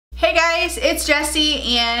guys, it's Jessie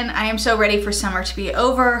and I am so ready for summer to be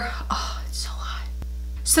over. Oh, it's so hot.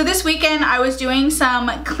 So this weekend I was doing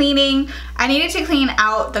some cleaning. I needed to clean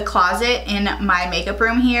out the closet in my makeup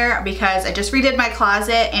room here because I just redid my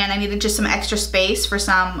closet and I needed just some extra space for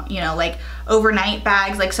some, you know, like overnight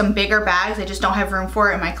bags, like some bigger bags. I just don't have room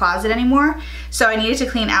for it in my closet anymore. So I needed to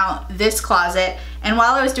clean out this closet. And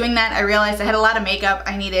while I was doing that, I realized I had a lot of makeup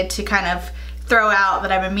I needed to kind of throw out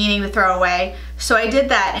that I've been meaning to throw away. So I did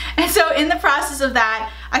that. And so in the process of that,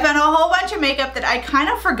 I found a whole bunch of makeup that I kind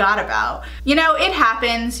of forgot about. You know, it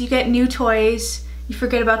happens. You get new toys, you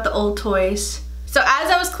forget about the old toys. So as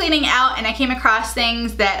I was cleaning out and I came across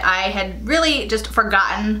things that I had really just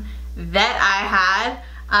forgotten that I had,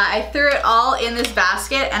 I threw it all in this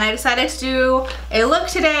basket and I decided to do a look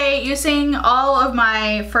today using all of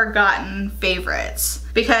my forgotten favorites.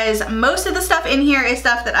 Because most of the stuff in here is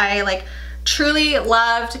stuff that I like truly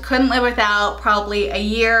loved, couldn't live without probably a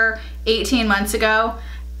year, 18 months ago.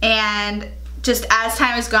 And just as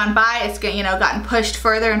time has gone by, it's gotten pushed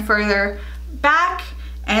further and further back.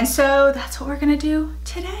 And so that's what we're gonna do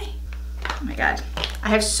today. Oh my God, I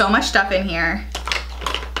have so much stuff in here.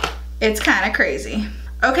 It's kind of crazy.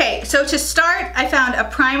 Okay, so to start, I found a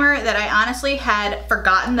primer that I honestly had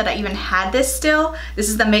forgotten that I even had this still. This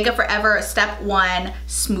is the Makeup Forever Step 1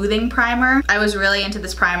 Smoothing Primer. I was really into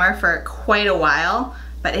this primer for quite a while,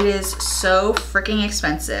 but it is so freaking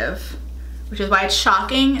expensive, which is why it's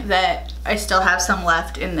shocking that I still have some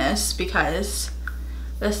left in this because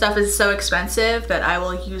this stuff is so expensive that I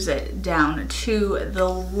will use it down to the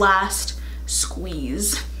last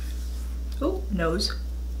squeeze. Oh, nose.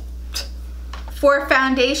 For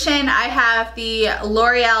foundation, I have the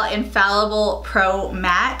L'Oreal Infallible Pro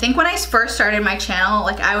Matte. I think when I first started my channel,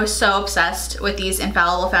 like I was so obsessed with these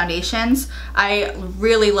Infallible foundations. I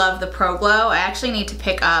really love the Pro Glow. I actually need to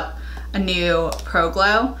pick up a new Pro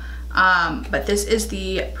Glow, but this is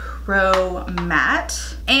the Pro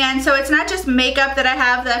Matte. And so it's not just makeup that I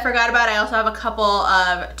have that I forgot about. I also have a couple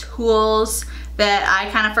of tools that I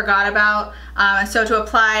kind of forgot about. So to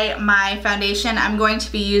apply my foundation, I'm going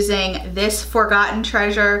to be using this Forgotten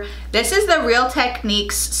Treasure. This is the Real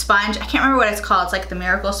Techniques sponge. I can't remember what it's called. It's like the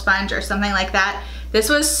Miracle Sponge or something like that. This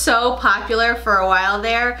was so popular for a while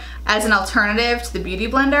there as an alternative to the Beauty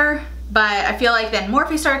Blender. But I feel like then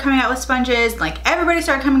Morphe started coming out with sponges, like everybody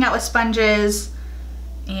started coming out with sponges,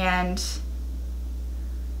 and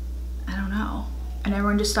I don't know. And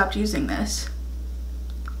everyone just stopped using this.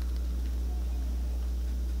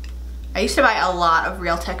 I used to buy a lot of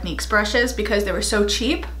Real Techniques brushes because they were so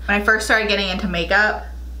cheap. When I first started getting into makeup,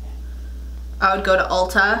 I would go to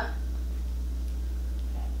Ulta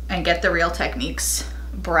and get the Real Techniques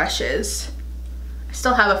brushes. I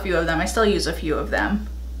still have a few of them. I still use a few of them.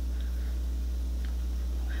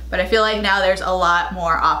 But I feel like now there's a lot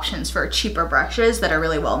more options for cheaper brushes that are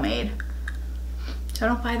really well made. So I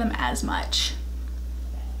don't buy them as much.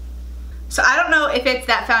 So I don't know if it's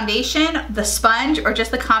that foundation, the sponge, or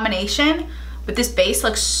just the combination, but this base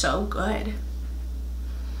looks so good.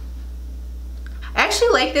 I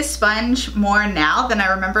actually like this sponge more now than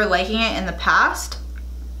I remember liking it in the past.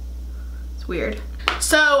 It's weird.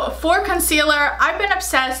 So for concealer, I've been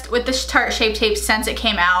obsessed with this Tarte Shape Tape since it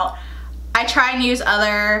came out. I try and use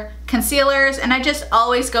other concealers and I just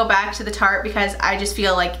always go back to the Tarte because I just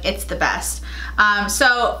feel like it's the best.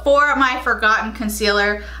 So for my forgotten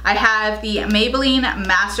concealer, I have the Maybelline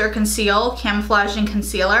Master Conceal Camouflaging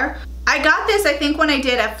Concealer. I got this, I think, when I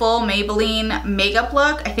did a full Maybelline makeup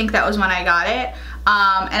look. I think that was when I got it.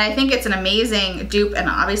 And I think it's an amazing dupe and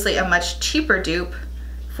obviously a much cheaper dupe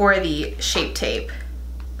for the Shape Tape.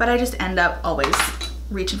 But I just end up always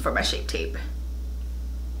reaching for my Shape Tape.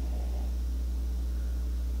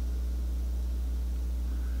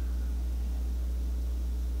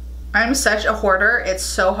 I'm such a hoarder. It's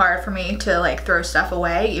so hard for me to like throw stuff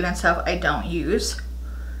away, even stuff I don't use.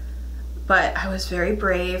 But I was very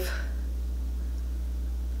brave.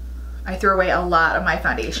 I threw away a lot of my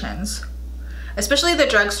foundations, especially the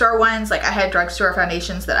drugstore ones. Like I had drugstore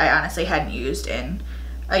foundations that I honestly hadn't used in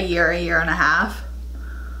a year and a half.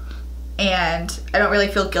 And I don't really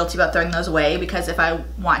feel guilty about throwing those away because if I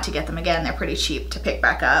want to get them again, they're pretty cheap to pick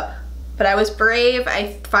back up. But I was brave.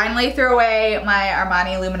 I finally threw away my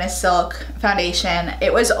Armani Luminous Silk foundation.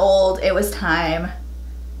 It was old, it was time.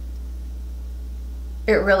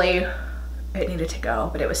 It needed to go,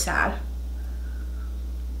 but it was sad.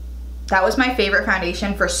 That was my favorite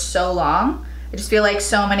foundation for so long. I just feel like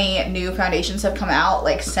so many new foundations have come out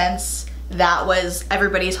like since that was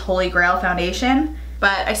everybody's holy grail foundation.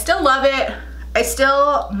 But I still love it. I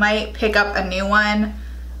still might pick up a new one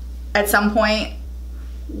at some point.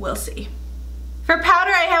 We'll see. For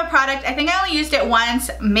powder, I have a product, I think I only used it once,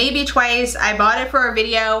 maybe twice. I bought it for a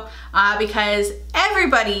video because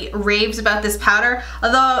everybody raves about this powder.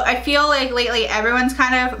 Although I feel like lately everyone's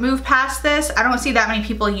kind of moved past this. I don't see that many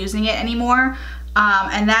people using it anymore.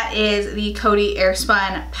 And that is the Cody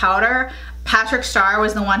Airspun powder. Patrick Starr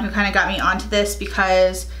was the one who kind of got me onto this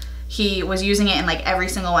because he was using it in like every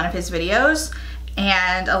single one of his videos,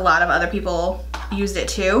 and a lot of other people used it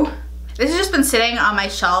too. This has just been sitting on my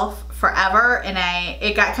shelf forever, and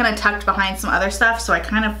it got kind of tucked behind some other stuff, so I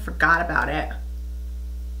kind of forgot about it. I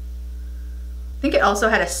think it also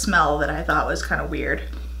had a smell that I thought was kind of weird. It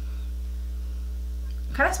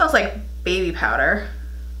kind of smells like baby powder.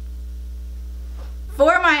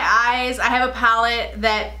 For my eyes, I have a palette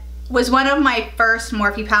that was one of my first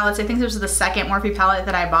Morphe palettes. I think this was the second Morphe palette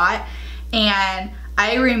that I bought, and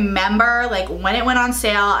I remember like when it went on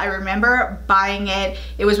sale, I remember buying it.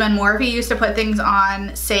 It was when Morphe used to put things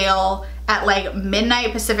on sale at like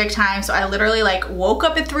midnight Pacific time. So I literally like woke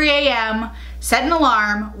up at 3 a.m., set an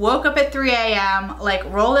alarm, woke up at 3 a.m., like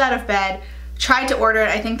rolled out of bed, tried to order it.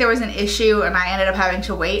 I think there was an issue and I ended up having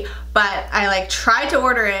to wait, but I like tried to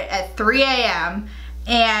order it at 3 a.m.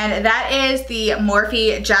 and that is the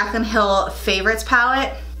Morphe Jaclyn Hill Favorites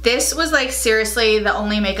palette. This was like seriously the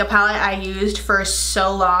only makeup palette I used for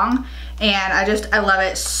so long, and I love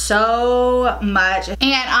it so much.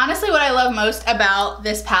 And honestly, what I love most about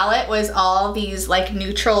this palette was all these like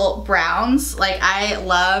neutral browns. Like I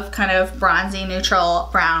love kind of bronzy neutral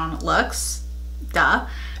brown looks, duh.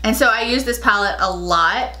 And so I used this palette a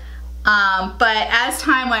lot, but as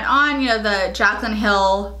time went on, you know, the Jaclyn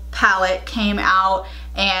Hill palette came out,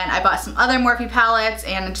 and I bought some other Morphe palettes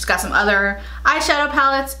and just got some other eyeshadow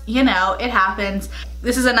palettes. You know, it happens.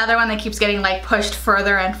 This is another one that keeps getting like pushed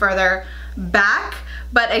further and further back,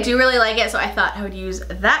 but I do really like it, so I thought I would use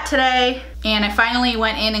that today. And I finally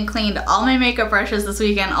went in and cleaned all my makeup brushes this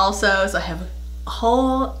weekend also, so I have a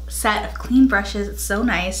whole set of clean brushes. It's so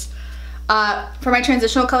nice. For my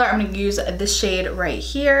transitional color, I'm gonna use this shade right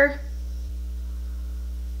here.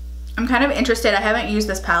 I'm kind of interested, I haven't used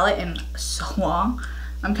this palette in so long.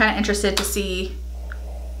 I'm kind of interested to see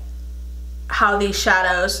how these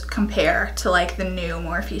shadows compare to like the new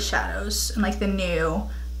Morphe shadows and like the new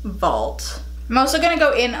Vault. I'm also gonna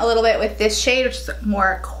go in a little bit with this shade, which is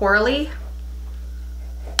more corally,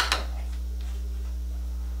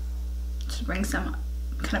 to bring some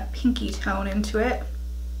kind of pinky tone into it.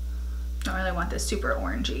 Don't really want this super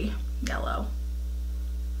orangey yellow.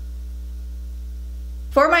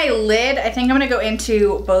 For my lid, I think I'm gonna go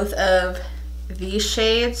into both of these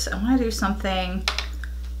shades. I wanna do something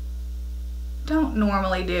I don't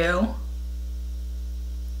normally do,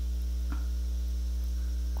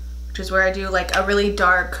 which is where I do like a really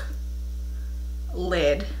dark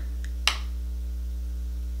lid.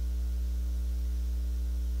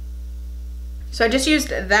 So I just used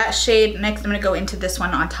that shade. Next I'm gonna go into this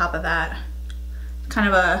one on top of that. Kind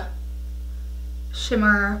of a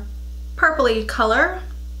shimmer purpley color.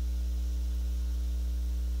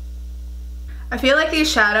 I feel like these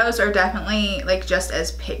shadows are definitely like just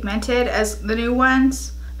as pigmented as the new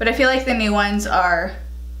ones, but I feel like the new ones are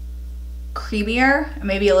creamier,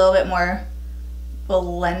 maybe a little bit more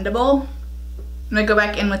blendable. I'm gonna go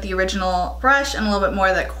back in with the original brush and a little bit more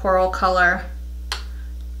of that coral color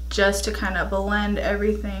just to kind of blend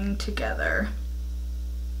everything together.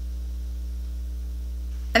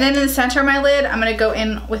 And then in the center of my lid, I'm gonna go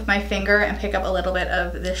in with my finger and pick up a little bit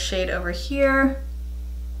of this shade over here.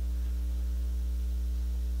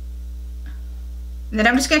 And then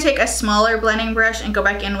I'm just gonna take a smaller blending brush and go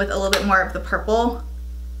back in with a little bit more of the purple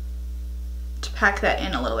to pack that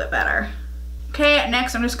in a little bit better. Okay,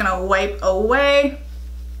 next I'm just gonna wipe away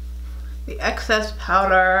the excess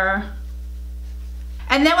powder.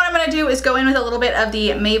 And then what I'm gonna do is go in with a little bit of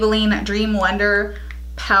the Maybelline Dream Wonder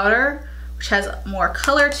powder, which has more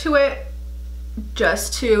color to it,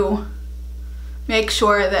 just to make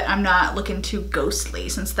sure that I'm not looking too ghostly,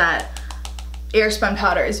 since that Airspun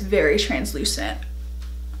powder is very translucent.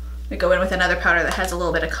 I'm gonna go in with another powder that has a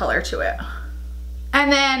little bit of color to it.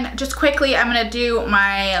 And then just quickly, I'm gonna do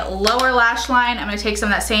my lower lash line. I'm gonna take some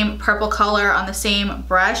of that same purple color on the same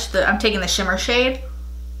brush. I'm taking the shimmer shade,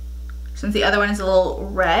 since the other one is a little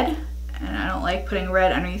red, and I don't like putting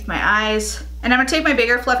red underneath my eyes. And I'm gonna take my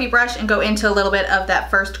bigger fluffy brush and go into a little bit of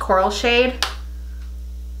that first coral shade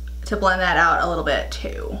to blend that out a little bit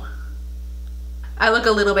too. I look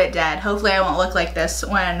a little bit dead. Hopefully I won't look like this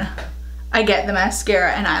when I get the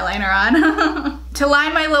mascara and eyeliner on. To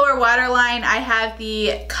line my lower waterline, I have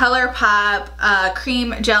the ColourPop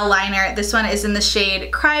Cream Gel Liner. This one is in the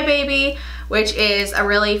shade Crybaby, which is a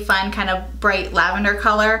really fun kind of bright lavender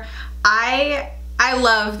color. I I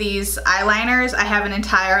love these eyeliners. I have an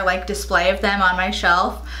entire like display of them on my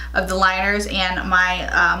shelf of the liners and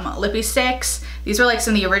my lippy sticks. These were like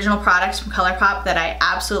some of the original products from ColourPop that I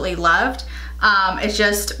absolutely loved. It's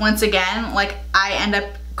just, once again, like I end up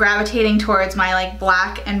gravitating towards my like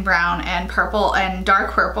black and brown and purple and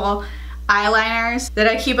dark purple eyeliners that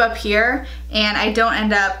I keep up here, and I don't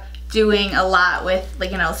end up doing a lot with,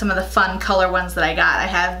 like, you know, some of the fun color ones that I got. I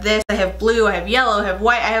have this, I have blue, I have yellow, I have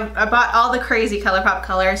white. I bought all the crazy ColourPop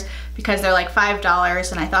colors because they're like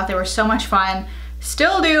 $5 and I thought they were so much fun.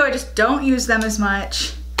 Still do, I just don't use them as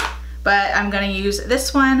much. But I'm gonna use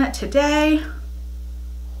this one today.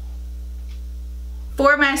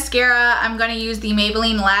 For mascara, I'm gonna use the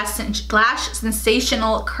Maybelline Lash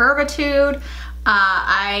Sensational Curvitude.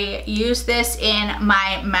 I used this in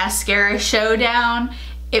my mascara showdown.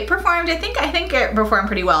 It performed, I think it performed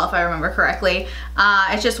pretty well if I remember correctly.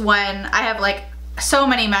 It's just when I have like so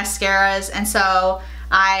many mascaras, and so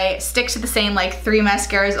I stick to the same like 3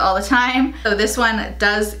 mascaras all the time. So this one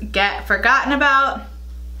does get forgotten about.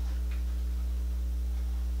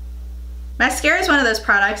 Mascara is one of those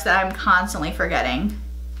products that I'm constantly forgetting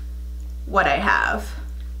what I have,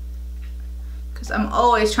 because I'm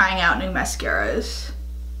always trying out new mascaras.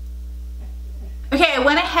 Okay, I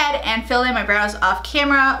went ahead and filled in my brows off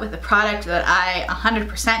camera with a product that I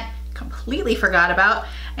 100% completely forgot about,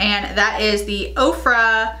 and that is the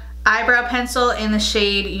Ofra eyebrow pencil in the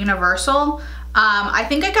shade Universal. I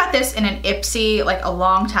think I got this in an Ipsy like a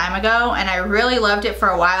long time ago, and I really loved it for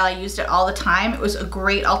a while. I used it all the time. It was a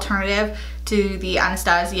great alternative to the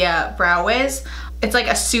Anastasia Brow Wiz. It's like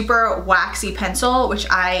a super waxy pencil, which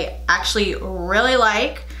I actually really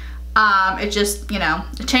like. It just, you know,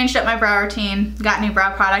 it changed up my brow routine, got new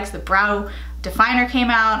brow products. The brow definer came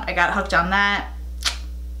out, I got hooked on that.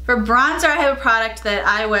 For bronzer, I have a product that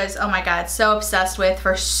I was, oh my god, so obsessed with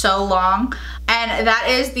for so long, and that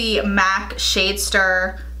is the MAC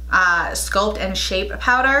Shadester Sculpt and Shape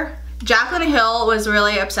Powder. Jaclyn Hill was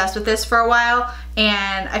really obsessed with this for a while,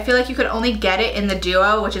 and I feel like you could only get it in the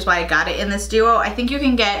duo, which is why I got it in this duo. I think you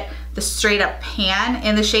can get the straight up pan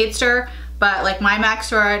in the Shadester, but like my MAC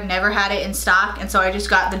store never had it in stock, and so I just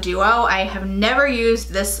got the duo. I have never used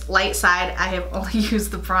this light side, I have only used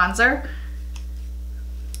the bronzer.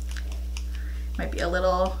 Might be a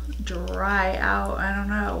little dry out, I don't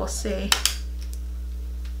know, we'll see.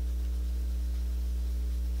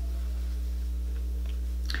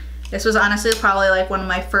 This was honestly probably like one of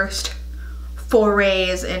my first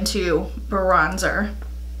forays into bronzer.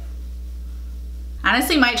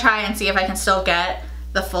 Honestly might try and see if I can still get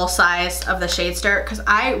the full size of the Shadester, because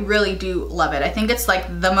I really do love it. I think it's like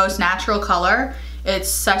the most natural color. It's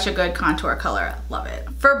such a good contour color, love it.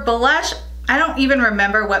 For blush, I don't even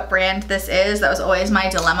remember what brand this is. That was always my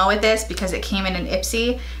dilemma with this, because it came in an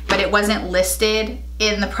Ipsy, but it wasn't listed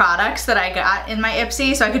in the products that I got in my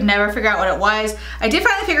Ipsy, so I could never figure out what it was. I did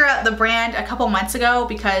finally figure out the brand a couple months ago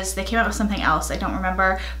because they came out with something else. I don't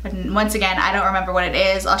remember, but once again, I don't remember what it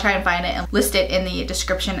is. I'll try and find it and list it in the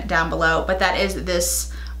description down below, but that is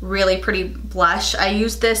this really pretty blush. I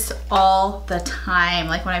use this all the time,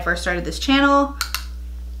 like when I first started this channel.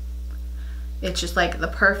 It's just like the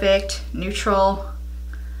perfect neutral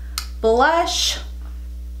blush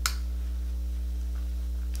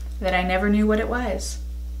that I never knew what it was.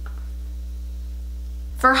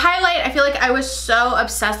 For highlight, I feel like I was so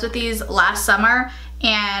obsessed with these last summer,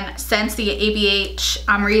 and since the ABH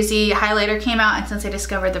Amrezy highlighter came out, and since I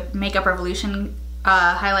discovered the Makeup Revolution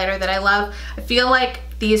highlighter that I love, I feel like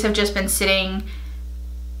these have just been sitting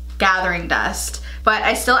gathering dust. But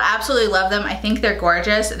I still absolutely love them. I think they're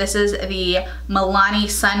gorgeous. This is the Milani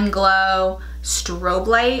Sunglow Strobe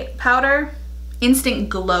Light Powder, Instant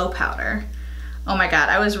Glow Powder. Oh my god,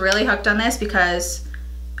 I was really hooked on this because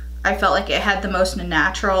I felt like it had the most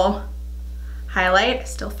natural highlight. I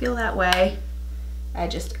still feel that way. I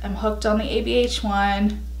just am hooked on the ABH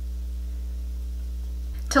one.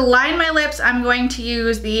 To line my lips, I'm going to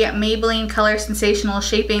use the Maybelline Color Sensational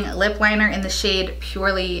Shaping Lip Liner in the shade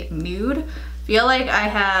Purely Nude. Feel like I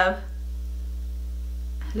have,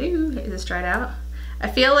 is this dried out? I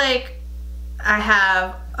feel like I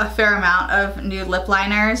have a fair amount of nude lip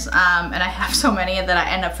liners, and I have so many that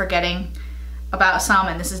I end up forgetting about some,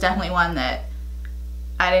 and this is definitely one that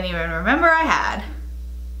I didn't even remember I had.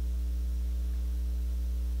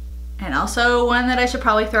 And also one that I should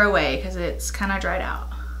probably throw away because it's kind of dried out.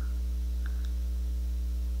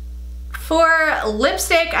 For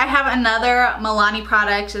lipstick, I have another Milani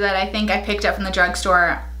product that I think I picked up from the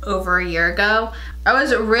drugstore over a year ago. I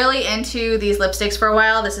was really into these lipsticks for a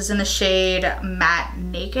while. This is in the shade Matte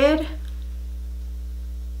Naked.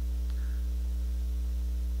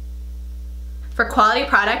 For quality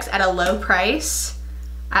products at a low price,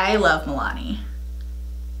 I love Milani.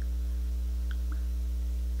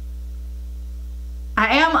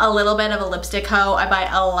 I am a little bit of a lipstick hoe. I buy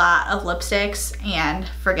a lot of lipsticks and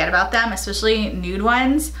forget about them, especially nude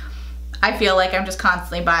ones. I feel like I'm just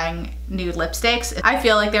constantly buying nude lipsticks. I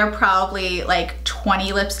feel like there are probably like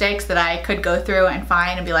 20 lipsticks that I could go through and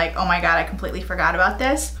find and be like, oh my god, I completely forgot about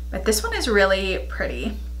this. But this one is really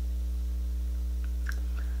pretty.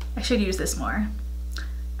 I should use this more.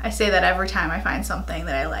 I say that every time I find something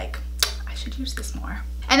that I like. I should use this more.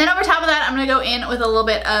 And then over top of that, I'm gonna go in with a little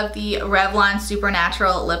bit of the Revlon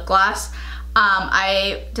Supernatural lip gloss.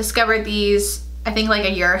 I discovered these, I think like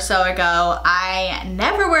a year or so ago. I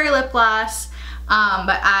never wear lip gloss,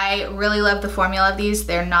 but I really love the formula of these.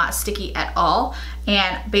 They're not sticky at all.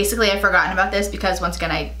 And basically I've forgotten about this because once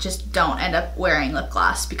again, I just don't end up wearing lip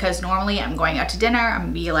gloss because normally I'm going out to dinner, I'm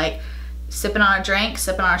gonna be like sipping on a drink,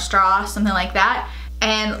 sipping on a straw, something like that.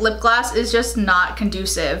 And lip gloss is just not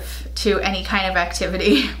conducive to any kind of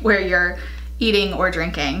activity where you're eating or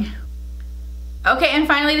drinking. Okay, and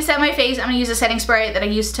finally to set my face, I'm gonna use a setting spray that I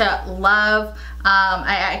used to love.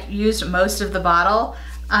 I used most of the bottle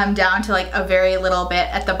down to like a very little bit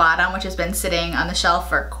at the bottom, which has been sitting on the shelf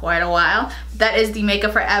for quite a while. That is the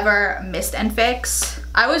Makeup Forever Mist and Fix.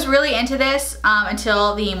 I was really into this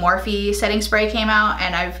until the Morphe setting spray came out,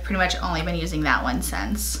 and I've pretty much only been using that one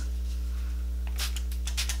since.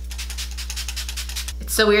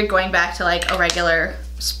 It's so weird going back to like a regular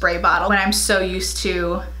spray bottle when I'm so used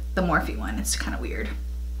to the Morphe one. It's kind of weird.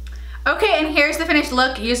 Okay, and here's the finished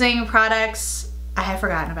look using products I had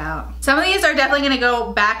forgotten about. Some of these are definitely gonna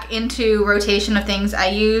go back into rotation of things I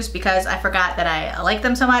use because I forgot that I like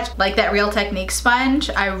them so much. Like that Real Technique sponge.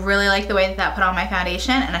 I really like the way that that put on my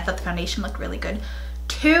foundation, and I thought the foundation looked really good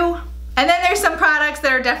too. And then there's some products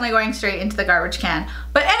that are definitely going straight into the garbage can.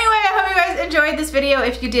 But anyway, I hope you guys enjoyed this video.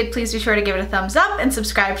 If you did, please be sure to give it a thumbs up and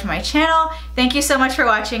subscribe to my channel. Thank you so much for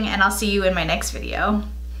watching, and I'll see you in my next video.